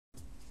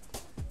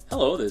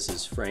Hello, this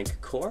is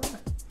Frank Korb.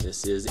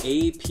 This is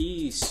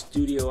AP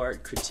Studio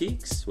Art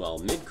Critiques,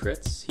 well,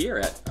 MidCrits, here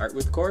at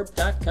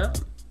artwithkorb.com.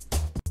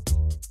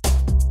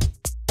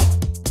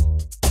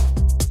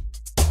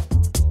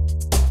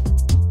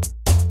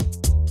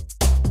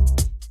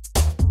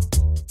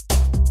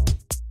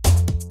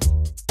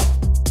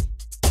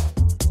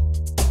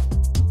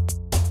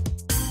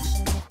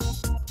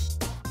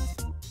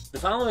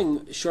 The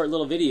following short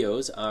little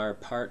videos are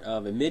part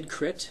of a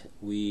MidCrit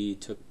we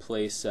took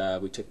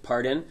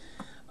part in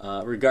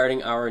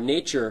regarding our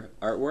nature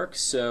artwork.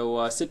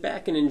 So sit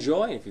back and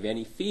enjoy. And if you have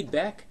any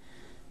feedback,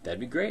 that'd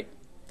be great.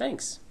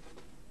 Thanks.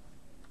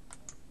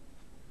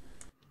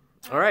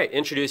 All right,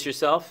 introduce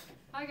yourself.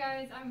 Hi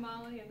guys, I'm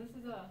Molly, and this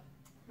is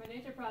my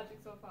nature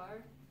project so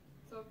far.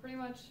 So pretty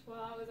much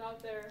while I was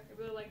out there,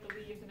 I really liked the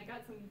leaves, and I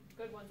got some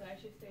good ones that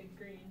actually stayed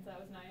green, so that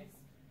was nice.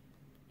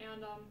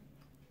 And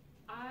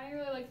I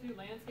really like to do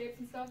landscapes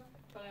and stuff,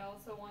 but I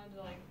also wanted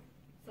to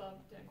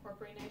to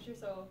incorporate nature.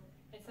 So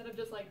instead of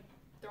just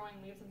throwing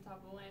leaves on top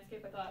of a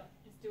landscape, I thought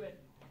just do it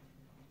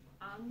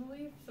on the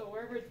leaf. So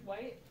wherever it's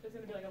white, there's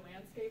gonna be a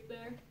landscape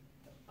there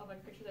of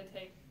pictures I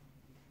take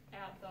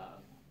at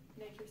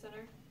the nature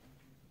center.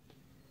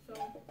 So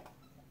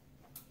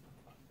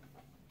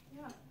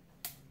yeah,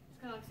 it's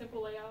kind of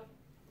simple layout.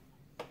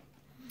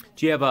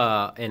 Do you have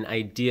an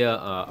idea,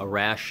 a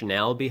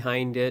rationale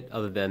behind it,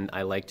 other than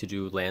I like to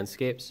do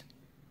landscapes?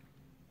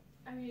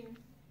 I mean,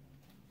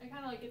 it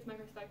kind of gets my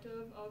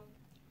perspective of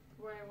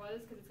where I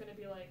was, because it's going to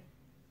be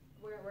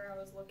where I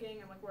was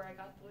looking and where I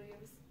got the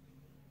leaves.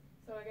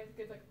 So I guess it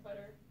gives a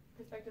better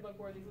perspective of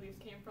where these leaves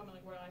came from and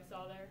what I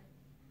saw there.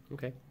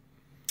 Okay.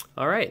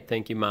 All right.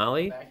 Thank you,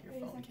 Molly. Back your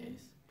phone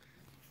case.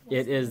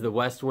 It is the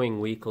West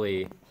Wing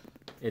Weekly.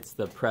 It's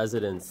the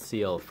president's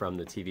seal from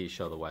the TV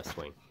show The West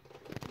Wing.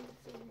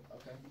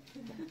 Okay.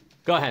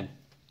 Go ahead.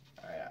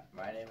 Alright,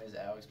 my name is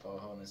Alex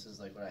Boho, and this is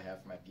what I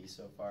have for my piece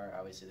so far.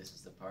 Obviously, this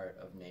is the part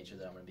of nature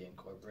that I'm going to be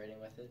incorporating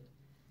with it.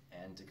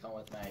 And to come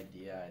with my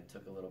idea, I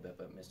took a little bit,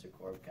 but Mr.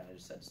 Korb kind of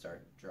just said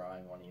start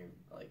drawing one of your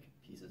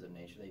pieces of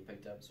nature that you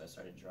picked up. So I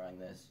started drawing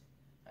this.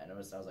 I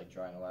noticed I was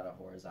drawing a lot of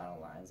horizontal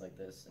lines like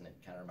this, and it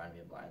kind of reminded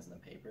me of lines in the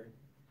paper.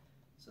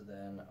 So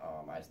then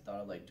I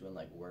thought of doing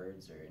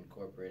words or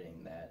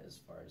incorporating that as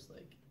far as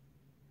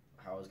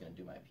how I was going to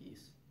do my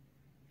piece.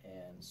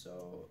 And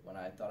so when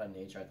I thought of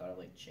nature, I thought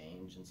of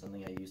change, and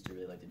something I used to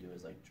really like to do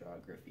is draw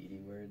graffiti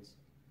words.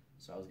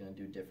 So I was going to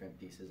do different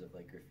pieces of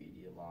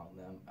graffiti along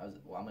them. I'm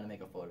going to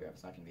make a photograph.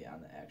 It's not going to be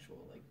on the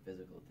actual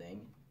physical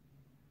thing,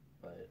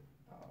 but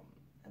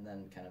and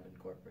then kind of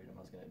incorporate them.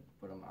 I was going to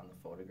put them on the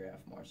photograph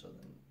more so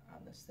than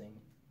on this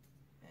thing.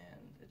 And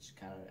it's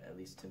kind of, at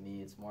least to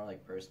me, it's more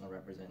personal,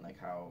 representing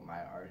how my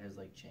art has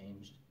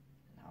changed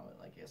and how it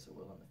I guess it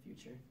will in the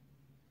future.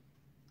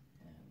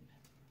 And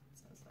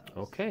that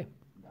was Okay.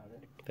 about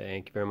it.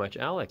 Thank you very much,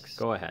 Alex.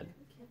 Go ahead.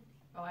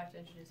 Oh, I have to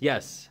introduce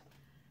Yes.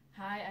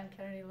 Hi, I'm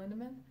Kennedy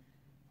Lindemann.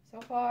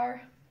 So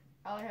far,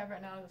 all I have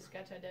right now is a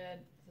sketch I did.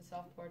 It's a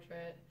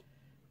self-portrait.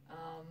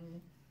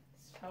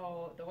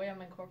 So the way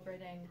I'm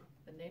incorporating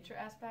the nature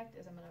aspect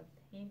is I'm going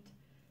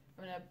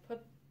to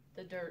put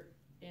the dirt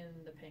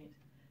in the paint.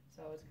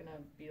 So it's going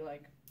to be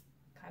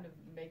kind of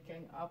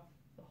making up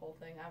the whole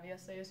thing,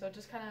 obviously. So it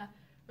just kind of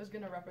was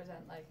going to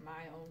represent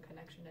my own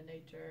connection to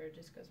nature,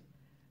 just because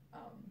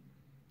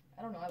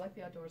I don't know, I like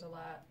the outdoors a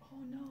lot. Oh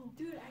no.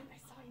 Dude, I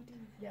saw you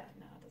doing that. Yeah,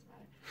 no, it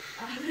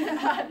doesn't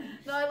matter.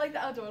 No, I like the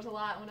outdoors a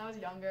lot. When I was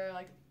younger,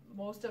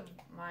 most of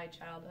my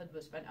childhood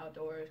was spent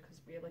outdoors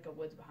because we had a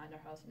woods behind our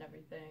house and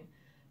everything.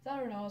 So I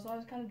don't know, so I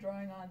was kind of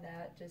drawing on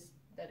that, just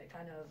that it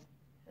kind of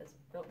has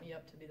built me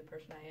up to be the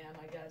person I am,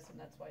 I guess, and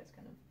that's why it's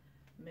kind of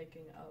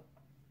making up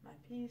my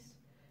piece.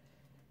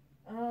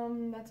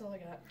 That's all I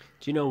got.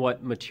 Do you know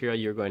what material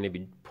you're going to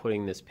be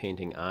putting this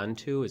painting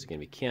onto? Is it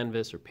going to be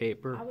canvas or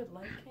paper? I would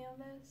like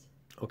canvas.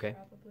 Okay.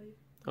 Probably.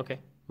 Okay.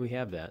 We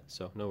have that,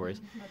 so no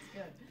worries. That's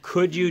good.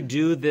 Could you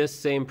do this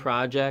same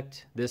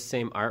project, this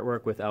same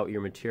artwork without your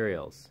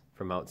materials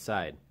from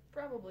outside?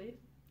 Probably.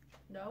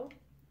 No?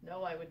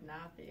 No, I would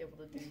not be able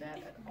to do that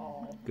at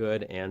all.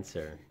 Good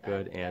answer.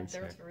 Good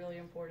answer. That dirt's really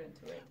important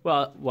to it.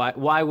 Well,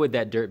 why would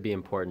that dirt be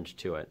important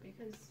to it?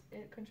 Because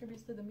it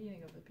contributes to the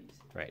meaning of the piece.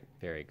 Right.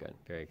 Very good.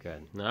 Very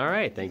good. All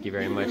right. Thank you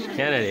very much,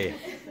 Kennedy.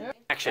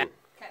 Action.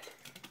 Okay.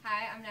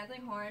 Hi, I'm Natalie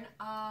Horn.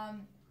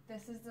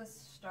 This is the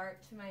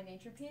start to my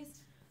nature piece.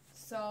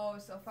 So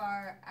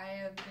far I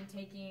have been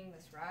taking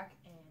this rock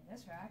and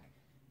this rock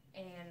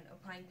and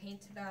applying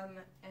paint to them,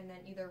 and then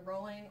either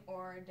rolling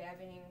or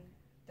dabbing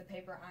the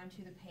paper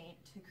onto the paint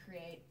to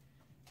create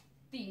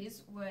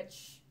these,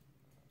 which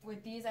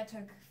with these I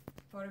took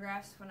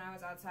photographs when I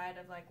was outside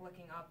of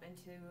looking up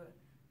into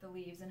the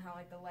leaves and how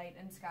the light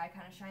and sky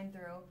kind of shine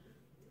through.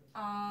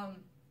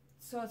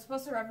 So it's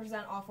supposed to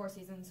represent all 4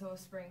 seasons, so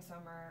spring,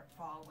 summer,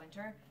 fall,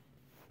 winter.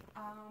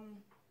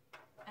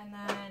 And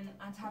then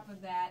on top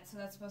of that, so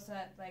that's supposed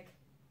to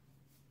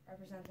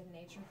represent the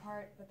nature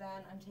part, but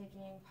then I'm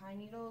taking pine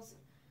needles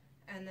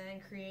and then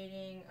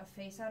creating a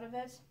face out of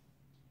it,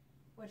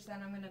 which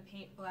then I'm going to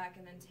paint black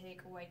and then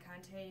take white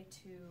Conte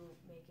to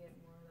make it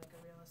more like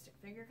a realistic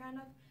figure kind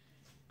of.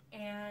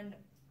 And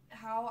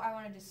how I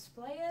want to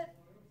display it,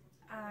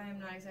 I'm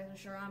not exactly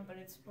sure on, but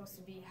it's supposed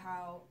to be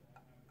how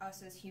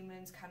us as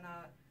humans kind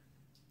of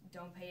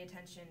don't pay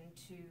attention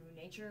to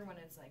nature when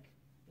it's like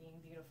being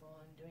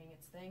beautiful and doing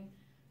its thing.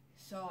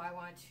 So I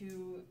want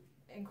to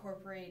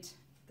incorporate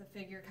the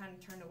figure kind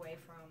of turned away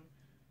from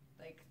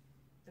like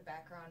the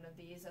background of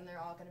these, and they're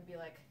all going to be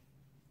like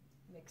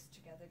mixed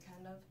together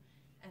kind of.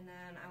 And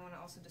then I want to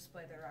also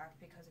display the rock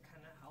because it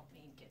kind of helped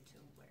me get to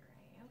where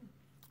I am.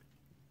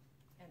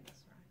 And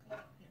this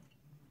rock. Yeah.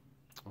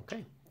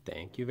 Okay,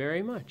 thank you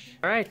very much.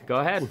 All right, go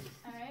ahead.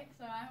 All right,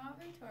 so I'm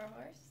Aubrey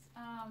Torhorse.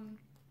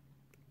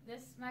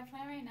 My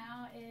plan right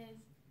now is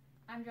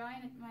I'm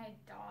drawing my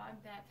dog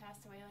that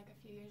passed away like a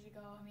few years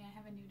ago. I mean, I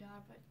have a new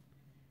dog, but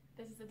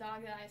this is the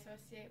dog that I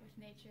associate with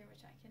nature,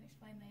 which I can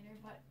explain later.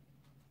 But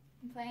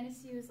the plan is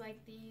to use like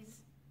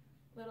these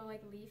little like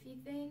leafy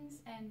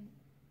things and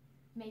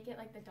make it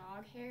like the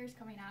dog hairs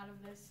coming out of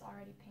this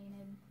already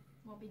painted,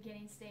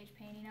 beginning stage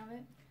painting of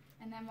it.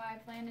 And then what I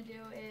plan to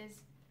do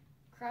is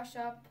crush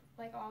up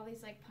like all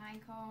these like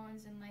pine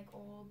cones and like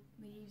old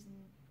leaves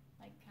and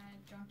like kind of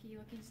junky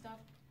looking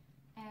stuff,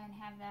 and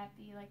have that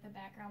be like the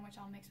background, which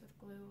I'll mix with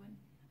glue. And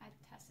I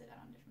tested it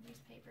on different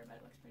pieces of paper, but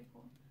it looks pretty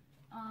cool.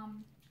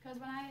 Because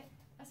when I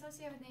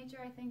associate with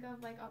nature, I think of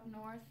like up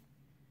north,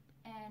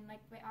 and like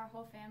our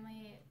whole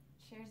family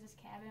shares this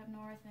cabin up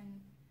north,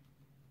 and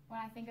when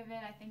I think of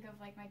it, I think of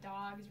like my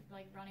dogs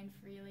like running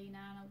freely,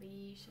 not on a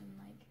leash, and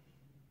like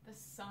the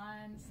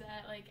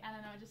sunset, like I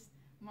don't know, just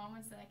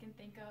moments that I can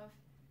think of.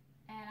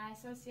 And I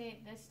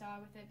associate this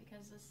dog with it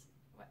because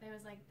it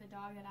was like the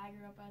dog that I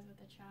grew up as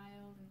with a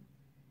child, and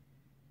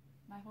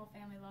my whole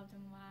family loved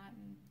him a lot,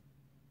 and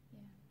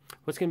yeah.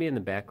 What's going to be in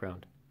the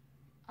background?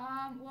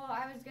 Well,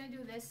 I was going to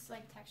do this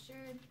like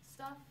textured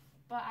stuff,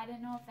 but I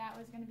didn't know if that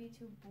was going to be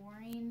too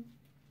boring,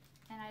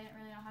 and I didn't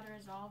really know how to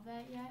resolve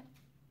that yet,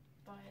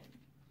 but...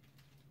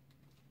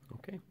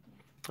 Okay.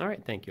 All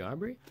right, thank you,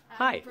 Aubrey.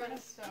 Hi.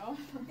 Presto. So,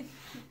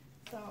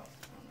 I don't know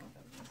what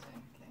that was going to say.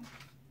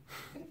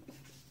 Okay.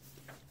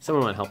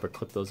 Someone want to help her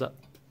clip those up?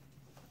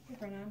 Hey,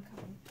 Brenna, I'm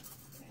coming.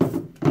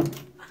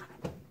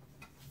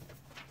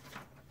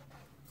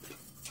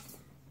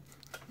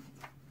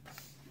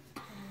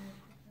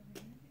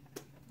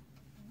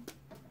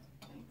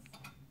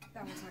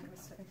 That one's not going to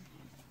stick.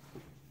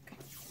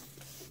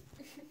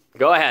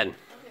 Go ahead.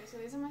 Okay, so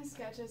these are my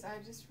sketches. I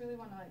just really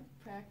want to like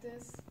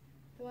practice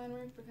the line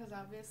work because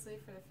obviously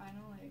for the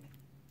final, like,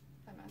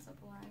 if I mess up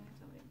a line, I have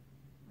to like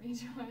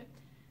redo it.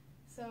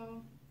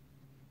 So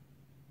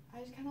I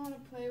just kind of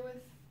want to play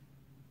with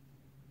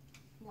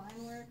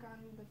line work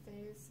on the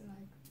face and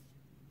like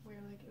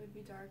where like it would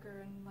be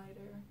darker and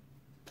lighter,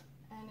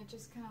 and it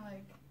just kind of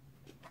like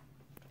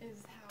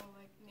is how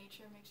like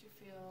nature makes you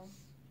feel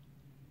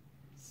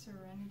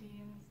serenity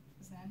and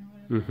zen or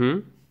whatever.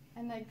 Mm-hmm.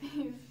 And like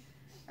these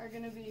are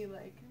gonna be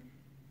like,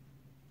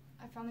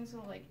 I found these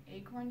little like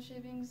acorn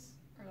shavings,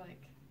 or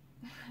like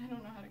I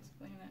don't know how to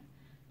explain it,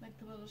 like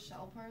the little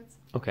shell parts.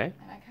 Okay.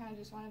 And I kind of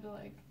just wanted to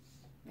like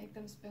make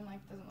them spin,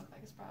 like doesn't look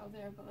like a spiral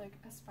there, but like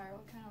a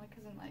spiral kind of like,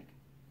 cause in like,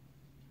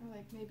 or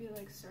like maybe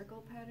like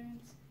circle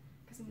patterns,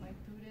 cause in like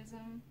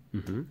Buddhism,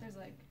 there's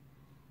like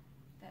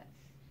that.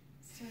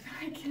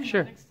 I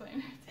cannot explain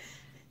it.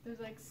 There's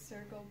like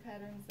circle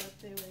patterns that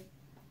they like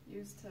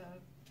use to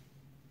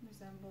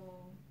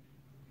resemble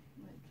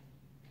like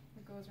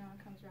what goes around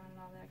comes around and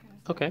all that kind of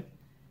stuff. Okay.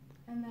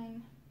 And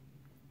then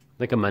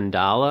like a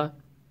mandala?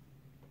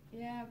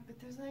 Yeah, but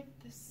there's like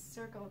this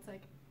circle, it's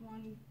like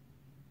one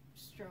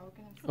stroke,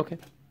 and it's okay.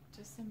 Like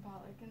just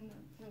symbolic in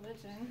the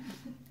religion.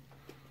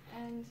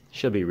 And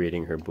she'll be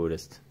reading her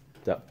Buddhist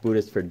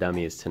for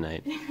Dummies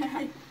tonight.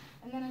 Yeah.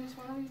 And then I just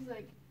want to use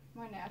like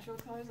more natural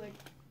colors, like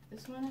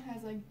this one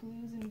has like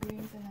blues and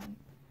greens, and then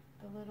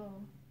the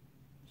little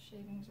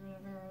shavings or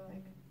whatever are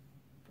like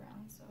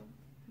brown, so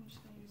I'm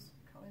just going to use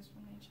colors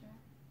from nature.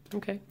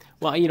 Okay.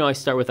 Well, you know, I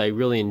start with I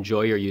really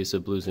enjoy your use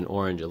of blues and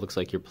orange. It looks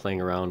like you're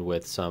playing around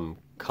with some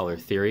color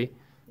theory,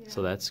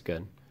 so that's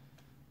good.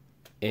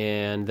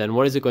 And then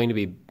what is it going to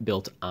be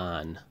built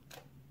on?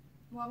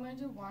 Well, I'm going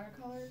to do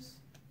watercolors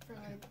for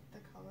like the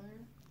color,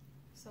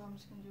 so I'm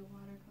just going to do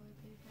watercolor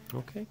paper.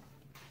 Okay.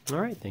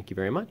 All right. Thank you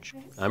very much.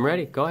 Thanks. I'm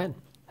ready. Go ahead.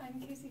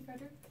 I'm Casey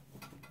Frederick.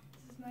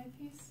 This is my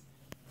piece.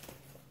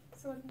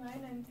 So with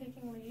mine, I'm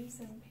taking leaves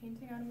and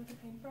painting on them with a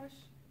paintbrush,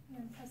 and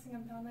then pressing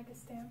them down like a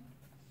stamp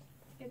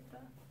to get the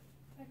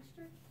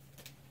texture.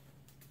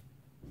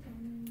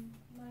 And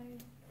my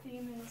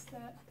theme is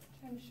that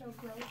trying to show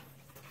growth,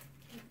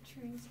 like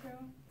trees grow,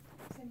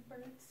 same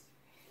birds.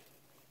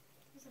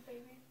 There's a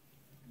baby.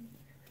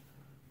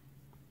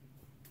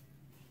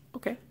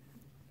 Okay.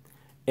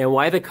 And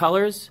why the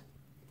colors?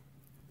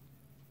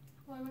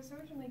 Well, I was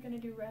originally going to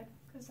do red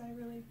because I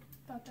really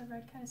thought that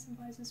red kind of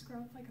symbolizes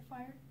growth, like a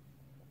fire.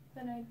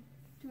 Then I'm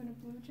doing a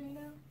blue jay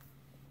now.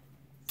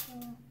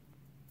 So.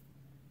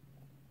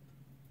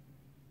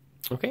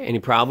 Okay. Any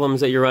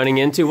problems that you're running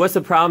into? What's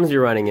the problems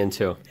you're running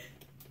into?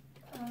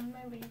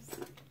 My leaves.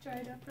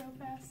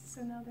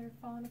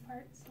 fallen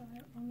apart, so I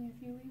have only a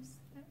few leaves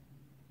that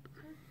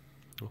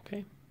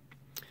Okay.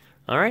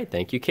 All right.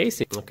 Thank you,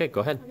 Casey. Okay,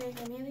 go ahead. Okay,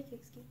 my name is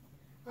Kixki.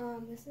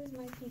 This is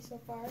my piece so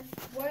far.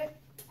 What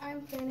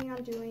I'm planning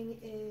on doing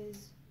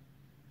is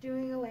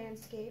doing a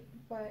landscape,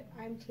 but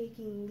I'm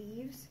taking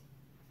leaves,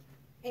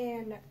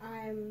 and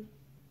I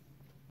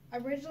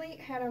originally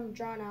had them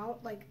drawn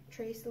out, like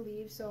trace the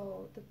leaves,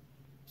 so the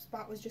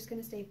spot was just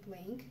gonna stay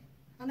blank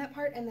on that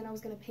part, and then I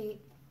was gonna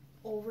paint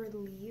over the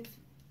leaf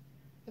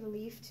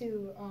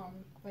to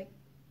like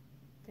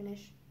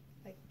finish,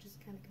 like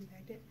just kind of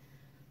compact it.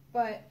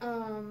 But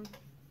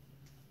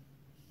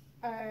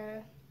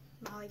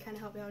Molly kind of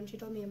helped me out, and she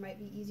told me it might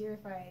be easier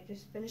if I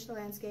just finish the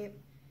landscape,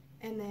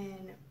 and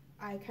then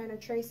I kind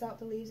of trace out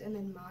the leaves and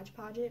then Mod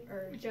Podge it,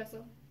 or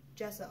Gesso,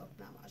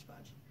 not Mod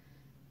Podge,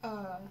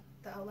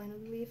 the outline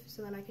of the leaf,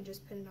 so then I could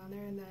just put it on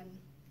there, and then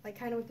like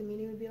kind of what the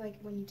meaning would be like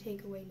when you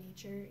take away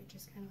nature, it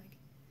just kind of like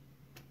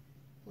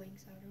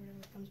blanks out or whatever,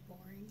 becomes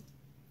boring.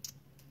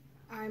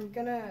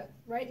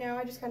 Right now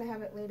I just kind of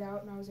have it laid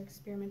out, and I was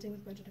experimenting with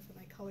a bunch of different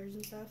like colors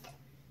and stuff.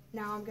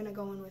 Now I'm gonna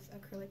go in with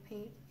acrylic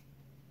paint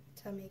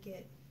to make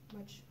it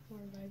much more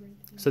vibrant.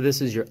 So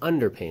this is your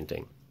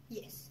underpainting.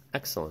 Yes.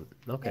 Excellent.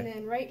 Okay. And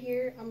then right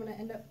here, I'm gonna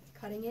end up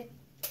cutting it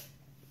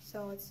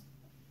so it's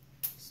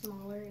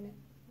smaller, and it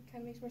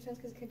kind of makes more sense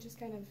because it just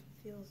kind of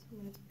feels,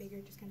 when it's bigger,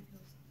 it just kind of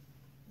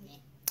feels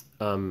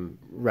meh.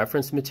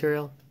 Reference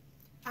material?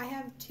 I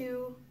have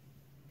two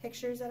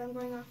pictures that I'm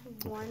going off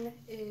of. One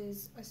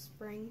is a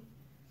spring,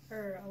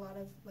 or a lot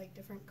of like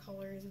different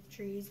colors of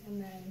trees, and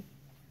then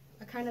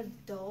a kind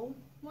of dull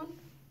one,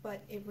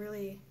 but it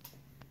really,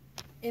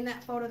 in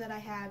that photo that I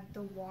had,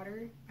 the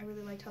water, I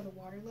really liked how the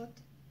water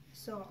looked,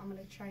 so I'm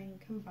going to try and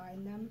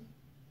combine them.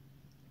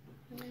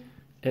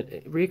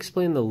 And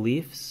re-explain the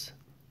leaves.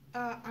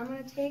 I'm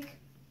going to take,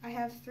 I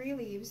have 3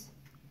 leaves,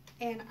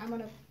 and I'm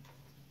going to,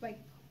 like,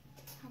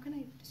 how can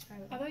I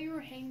describe it? I thought you were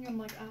hanging them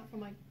like from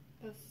like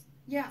this.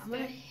 Yeah, I'm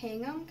going to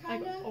hang them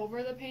kind like of.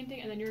 over the painting,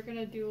 and then you're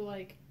gonna do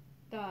like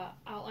the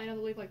outline of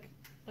the leaf, like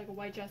a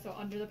white gesso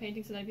under the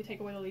painting. So then if you take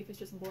away the leaf, it's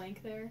just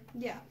blank there.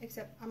 Yeah,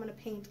 except I'm going to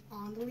paint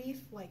on the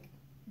leaf, like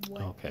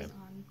what Okay. is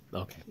on.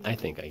 Okay. I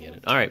think I get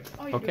it. All right.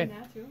 Oh, you're Okay. doing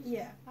that too?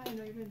 Yeah. I didn't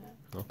know you were doing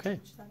that. Okay.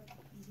 Just thought it'd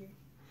be easier.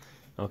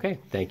 Okay.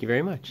 Thank you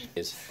very much.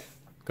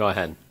 Go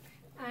ahead.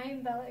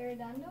 I'm Bella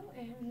Arredondo,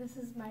 and this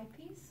is my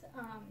piece.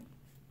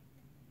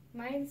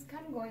 Mine's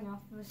kind of going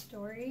off of a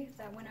story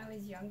that when I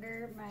was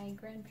younger, my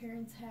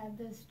grandparents had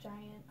this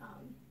giant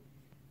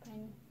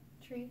pine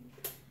tree,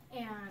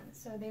 and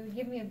so they would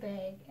give me a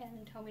bag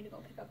and tell me to go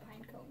pick up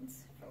pine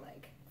cones for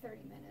like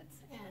 30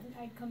 minutes, and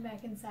I'd come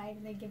back inside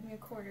and they'd give me a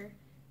quarter,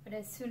 but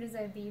as soon as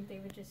I'd leave, they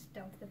would just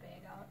dump the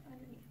bag out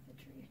underneath the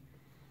tree.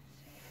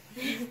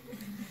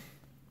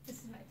 This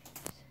is my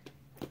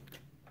piece.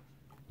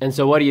 And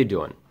so what are you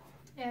doing?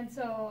 And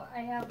so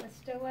I have a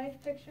still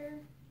life picture,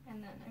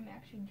 and then I'm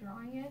actually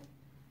drawing it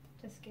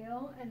to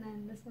scale, and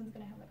then this one's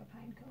going to have like a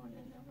pine cone,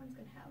 and that one's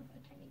going to have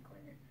a tiny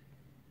quarter.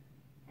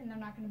 And they're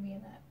not going to be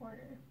in that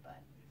order,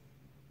 but...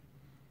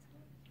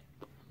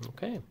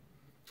 Okay.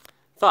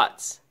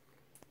 Thoughts?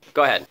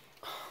 Go ahead.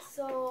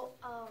 So,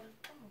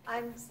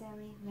 I'm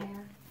Sammy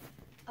Mayer.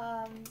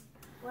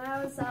 When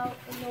I was out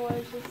in the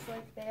woods, just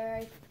like there,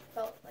 I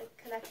felt like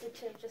connected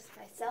to just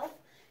myself,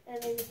 and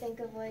it made me think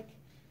of like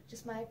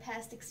just my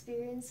past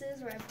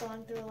experiences where I've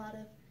gone through a lot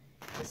of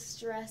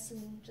distress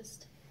and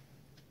just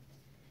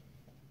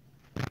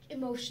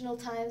emotional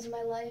times in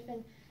my life,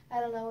 and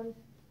I don't know, when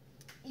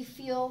you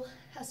feel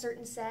a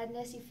certain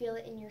sadness, you feel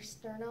it in your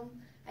sternum.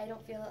 I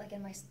don't feel it like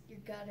in your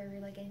gut or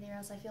like anywhere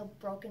else. I feel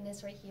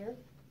brokenness right here,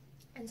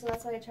 and so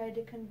that's what I tried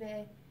to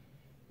convey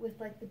with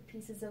like the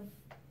pieces of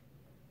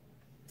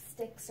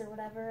sticks or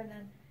whatever, and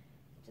then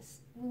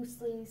just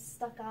loosely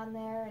stuck on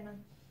there and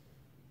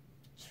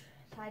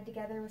tied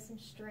together with some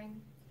string.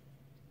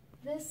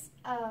 This,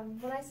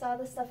 when I saw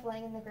this stuff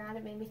laying in the ground,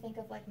 it made me think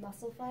of like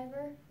muscle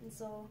fiber, and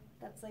so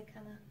that's like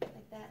kind of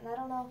like that. And I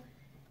don't know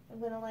if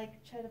I'm gonna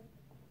like try to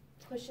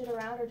push it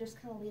around or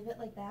just kind of leave it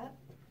like that.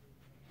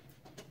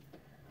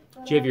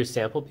 But, Do you have your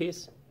sample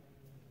piece?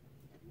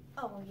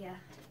 Oh yeah.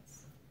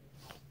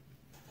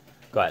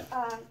 Go ahead.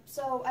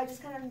 So I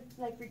just kind of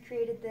like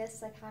recreated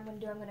this, like how I'm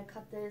gonna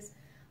cut this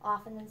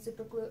off and then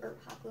super glue or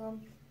hot glue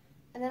them,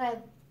 and then I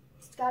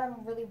got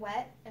them really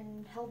wet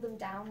and held them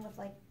down with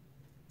like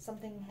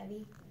something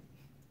heavy,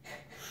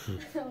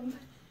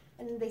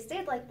 and they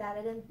stayed like that.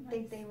 I didn't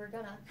think they were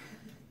gonna.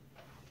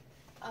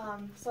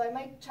 So I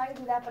might try to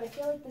do that, but I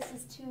feel like this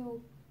is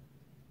too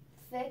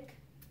thick,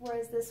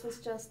 whereas this was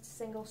just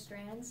single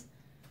strands.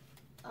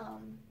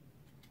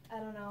 I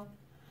don't know,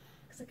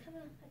 because I kind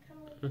of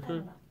like, I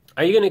don't know.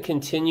 Are you going to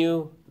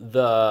continue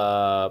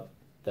the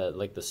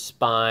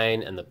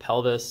spine and the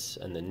pelvis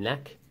and the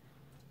neck?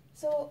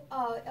 So,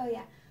 oh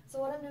yeah. So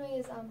what I'm doing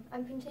is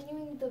I'm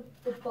continuing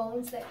the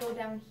bones that go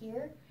down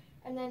here,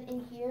 and then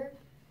in here,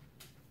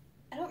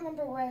 I don't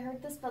remember where I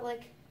heard this, but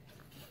like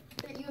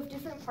you have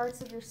different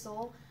parts of your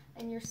soul,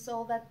 and your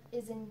soul that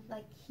is in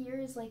like here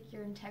is like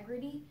your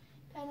integrity,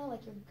 kind of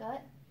like your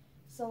gut.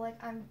 So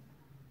like I'm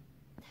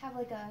have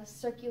like a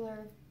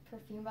circular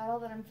perfume bottle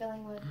that I'm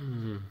filling with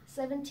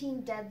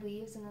 17 dead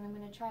leaves, and then I'm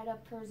gonna try to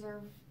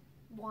preserve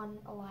one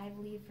alive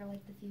leaf for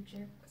like the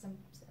future because I'm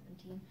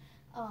 17.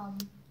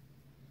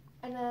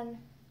 And then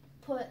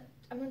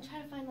I'm gonna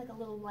try to find like a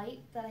little light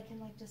that I can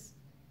like just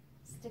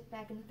stick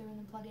back in through and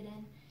then plug it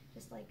in,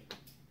 just like,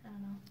 I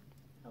don't know,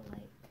 a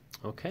light.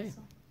 Okay.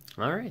 So.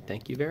 All right.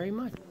 Thank you very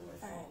much.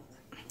 Alright.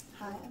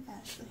 Hi, I'm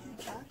Ashley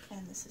Hancock,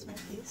 and this is my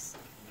piece.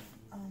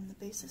 The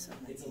basis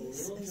of my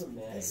piece is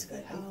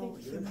basically how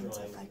humans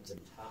affect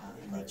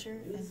nature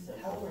and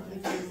how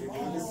nature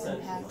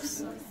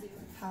impacts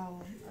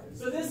how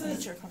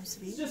nature comes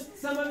to be.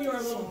 Some of you are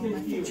a little So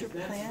my future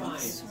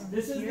plans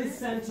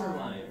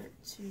are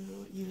to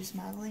use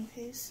modeling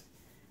paste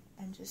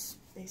and just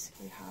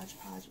basically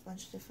hodgepodge a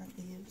bunch of different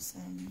leaves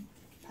and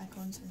pine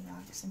cones and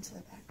rocks into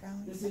the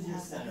background and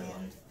have the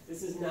hand.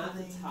 This is not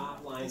the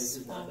top line, this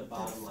is not the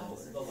bottom line,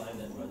 this is the line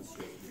that runs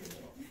straight through the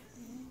middle.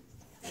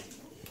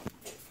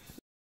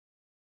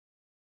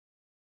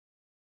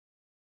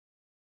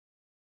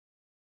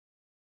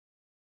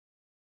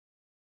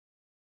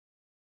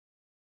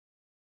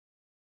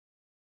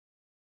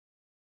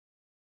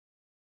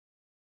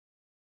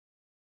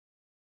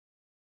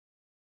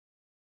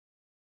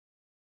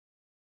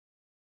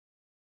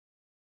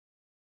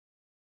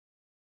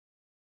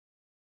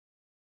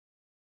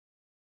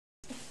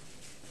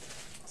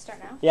 Start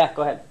now? Yeah,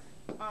 go ahead.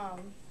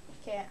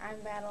 Okay,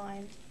 I'm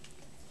Madeline.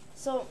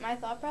 So my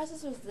thought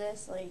process was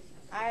this, like,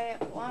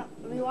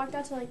 we walked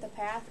out to like the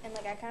path, and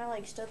like I kind of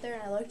like stood there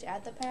and I looked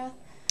at the path.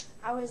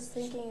 I was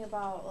thinking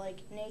about like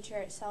nature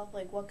itself,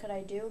 like what could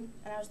I do?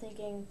 And I was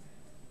thinking,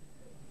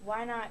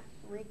 why not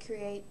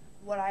recreate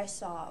what I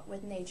saw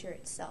with nature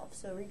itself?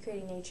 So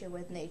recreating nature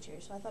with nature.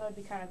 So I thought it'd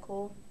be kind of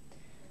cool.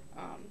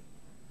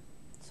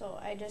 So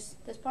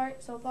this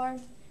part so far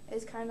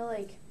is kind of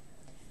like,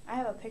 I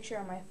have a picture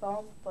on my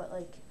phone, but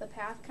like the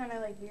path kind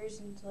of like veers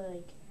into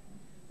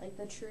like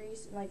the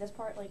trees, and like this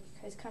part like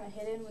is kind of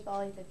hidden with all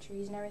like the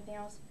trees and everything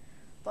else.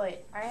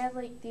 But I had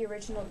like the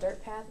original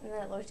dirt path, and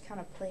then it looked kind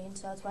of plain,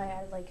 so that's why I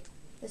added like,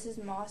 this is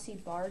mossy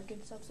bark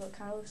and stuff, so it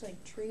kind of looks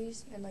like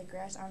trees and like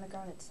grass on the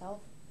ground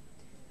itself.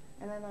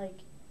 And then like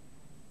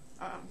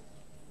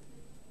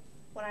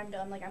when I'm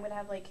done, like I'm gonna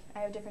have like, I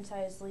have different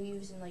sized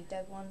leaves and like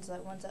dead ones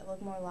that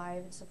look more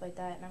alive and stuff like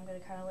that, and I'm gonna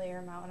kind of layer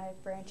them out, and I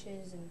have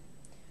branches and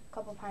a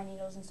couple pine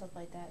needles and stuff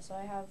like that, so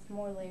I have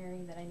more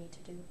layering that I need to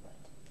do, but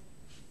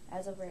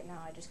as of right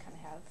now I just kind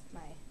of have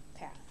my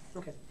path.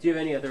 Okay. Do you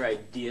have any other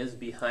ideas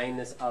behind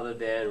this other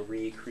than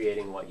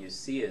recreating what you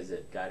see? Has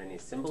it got any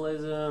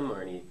symbolism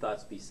or any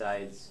thoughts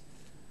besides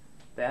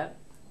that?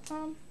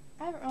 I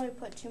haven't really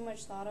put too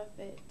much thought of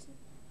it,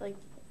 like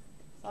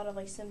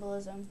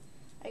symbolism.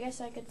 I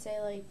guess I could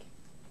say like,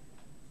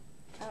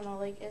 I don't know,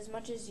 like as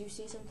much as you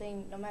see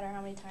something, no matter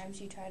how many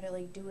times you try to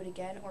like do it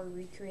again or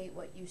recreate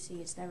what you see,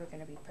 it's never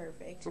going to be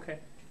perfect. Okay.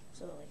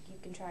 So like you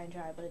can try and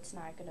try, but it's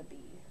not going to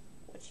be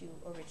what you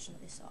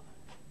originally saw.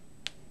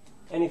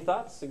 Any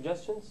thoughts,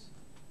 suggestions?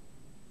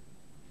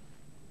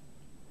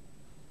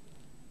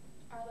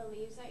 Are the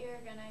leaves that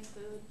you're gonna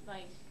include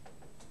like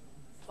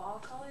fall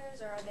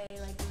colors, or are they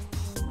like?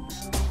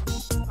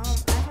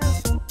 I